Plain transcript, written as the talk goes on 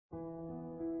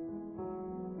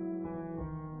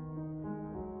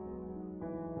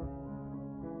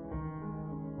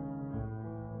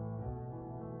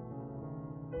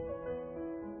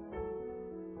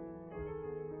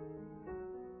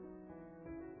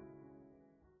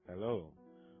Hello.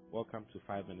 Welcome to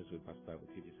 5 Minutes with Pastor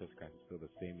Uti. Jesus Christ is still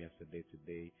the same yesterday,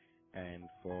 today, and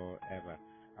forever.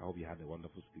 I hope you had a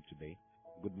wonderful sleep today.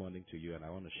 Good morning to you, and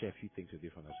I want to share a few things with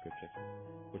you from the scriptures,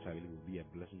 which I believe will be a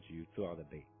blessing to you throughout the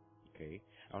day. Okay?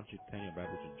 I want you to turn your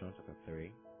Bible to John chapter 3,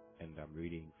 and I'm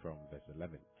reading from verse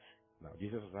 11. Now,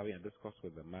 Jesus was having a discourse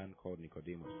with a man called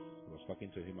Nicodemus. He was talking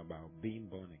to him about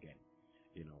being born again.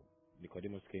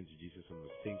 Nicodemus came to Jesus and was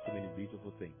saying so many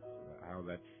beautiful things. How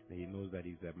that he knows that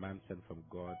he's a man sent from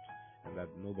God, and that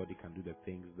nobody can do the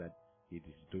things that he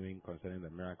is doing concerning the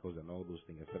miracles and all those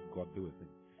things except God do with him.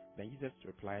 Then Jesus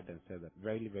replied and said that,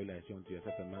 verily, verily, I say unto you,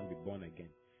 except a man be born again,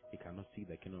 he cannot see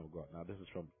the kingdom of God. Now this is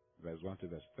from verse 1 to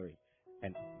verse 3.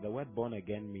 And the word born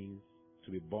again means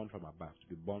to be born from above, to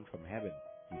be born from heaven,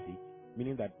 you see,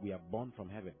 meaning that we are born from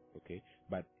heaven, okay?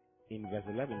 But in verse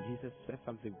 11, Jesus said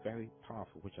something very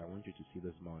powerful, which I want you to see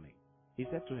this morning. He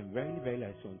said to him, verily, verily,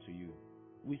 I say unto you,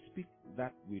 we speak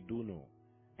that we do know,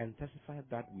 and testify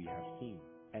that we have seen,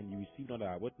 and you receive not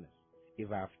our witness.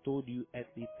 If I have told you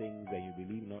earthly things and you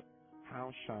believe not,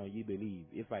 how shall ye believe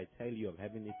if I tell you of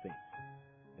heavenly things?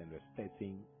 Then verse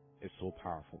 13 is so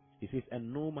powerful. He says,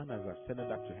 and no man has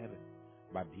ascended up to heaven,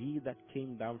 but he that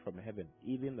came down from heaven,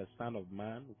 even the Son of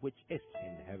Man, which is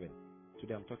in heaven.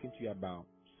 Today I'm talking to you about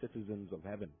citizens of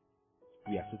heaven.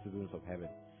 We are citizens of heaven.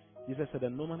 Jesus said that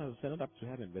no man has ascended up to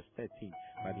heaven, verse 13,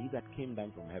 but he that came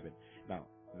down from heaven. Now,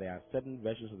 there are certain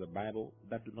versions of the Bible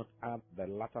that do not add the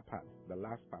latter part, the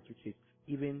last part, which is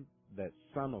even the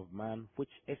Son of Man,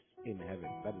 which is in heaven.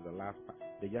 That is the last part.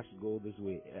 They just go this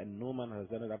way, and no man has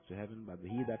ascended up to heaven, but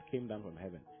he that came down from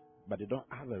heaven. But they don't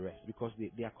add the rest because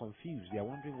they are confused. They are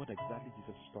wondering what exactly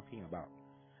Jesus is talking about.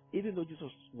 Even though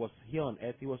Jesus was here on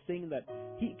earth, he was saying that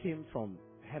he came from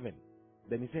heaven.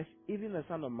 Then he says, even the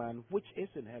Son of Man, which is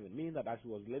in heaven, meaning that as he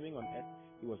was living on earth,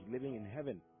 he was living in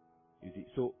heaven. You see,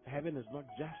 so heaven is not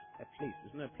just a place.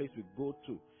 It's not a place we go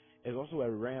to. It's also a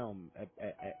realm,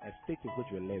 a state in which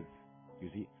we live. You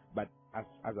see, but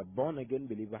as a born-again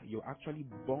believer, you're actually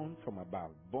born from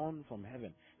above, born from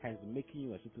heaven, hence making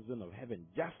you a citizen of heaven,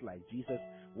 just like Jesus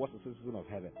was a citizen of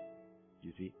heaven.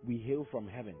 You see, we hail from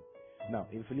heaven. Now,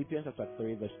 in Philippians chapter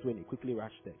 3, verse 20, quickly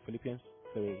rush there. Philippians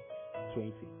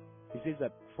 3:20. He says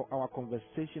that for our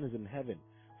conversation is in heaven,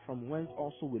 from whence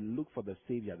also we look for the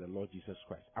Savior, the Lord Jesus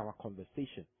Christ. Our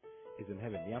conversation is in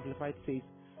heaven. The Amplified says,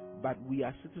 but we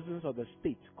are citizens of the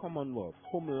state, commonwealth,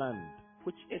 homeland,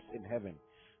 which is in heaven.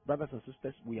 Brothers and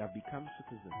sisters, we have become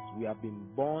citizens. We have been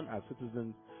born as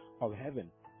citizens of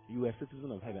heaven. You are a citizen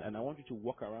of heaven. And I want you to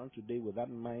walk around today with that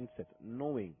mindset,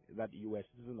 knowing that you are a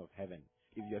citizen of heaven.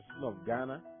 If you're a citizen of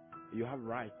Ghana, you have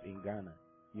rights in Ghana.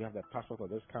 You have the passport of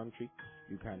this country.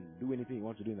 You can do anything you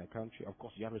want to do in the country. Of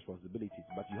course, you have responsibilities,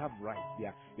 but you have rights. You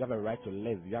have a right to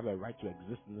live. You have a right to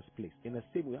exist in this place. In the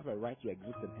same way, you have a right to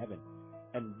exist in heaven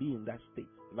and be in that state.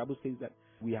 The Bible says that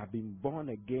we have been born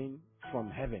again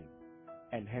from heaven,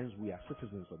 and hence we are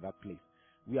citizens of that place.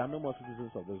 We are no more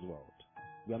citizens of this world.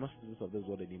 We are not citizens of this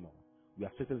world anymore. We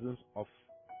are citizens of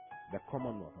the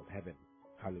commonwealth of heaven.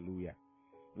 Hallelujah.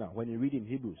 Now, when you read in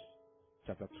Hebrews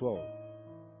chapter 12,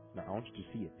 now I want you to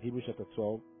see it. Hebrews chapter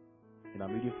 12, and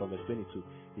I'm reading from verse 22.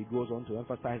 He goes on to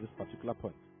emphasize this particular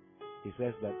point. He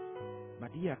says that,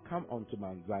 but ye are come unto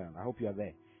Mount Zion. I hope you are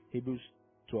there. Hebrews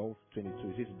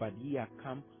 12:22. He says, but ye are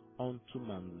come unto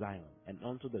Mount Zion, and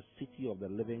unto the city of the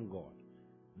living God,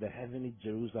 the heavenly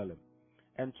Jerusalem,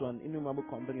 and to an innumerable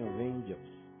company of angels,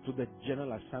 to the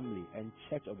general assembly and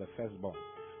church of the firstborn,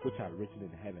 which are written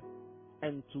in heaven,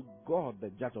 and to God the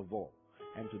judge of all,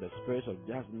 and to the spirits of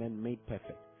just men made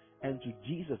perfect, and to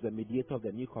Jesus the mediator of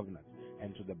the new covenant,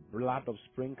 and to the blood of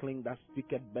sprinkling that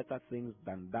speaketh better things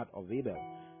than that of Abel.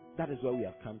 That is where we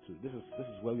have come to. This is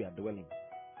where we are dwelling.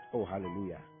 Oh,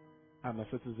 hallelujah. I'm a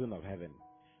citizen of heaven.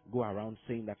 Go around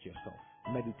saying that yourself.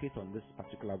 Meditate on this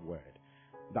particular word,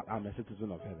 that I'm a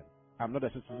citizen of heaven. I'm not a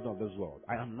citizen of this world.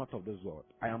 I am not of this world.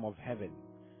 I am of heaven.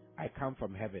 I come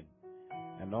from heaven.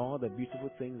 And all the beautiful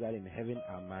things that are in heaven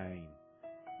are mine.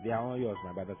 They are all yours,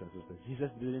 my brothers and sisters. Jesus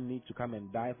didn't need to come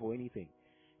and die for anything.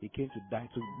 He came to die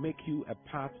to make you a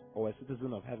part or a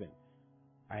citizen of heaven.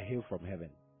 I hail from heaven.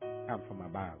 I'm from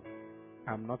above.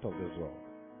 I'm not of this world.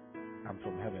 I'm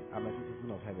from heaven. I'm a citizen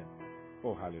of heaven.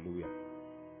 Oh, hallelujah.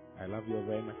 I love you all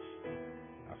very much.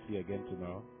 I'll see you again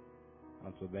tomorrow.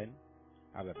 Until then,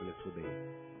 have a blissful day.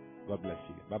 God bless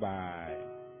you.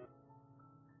 Bye-bye.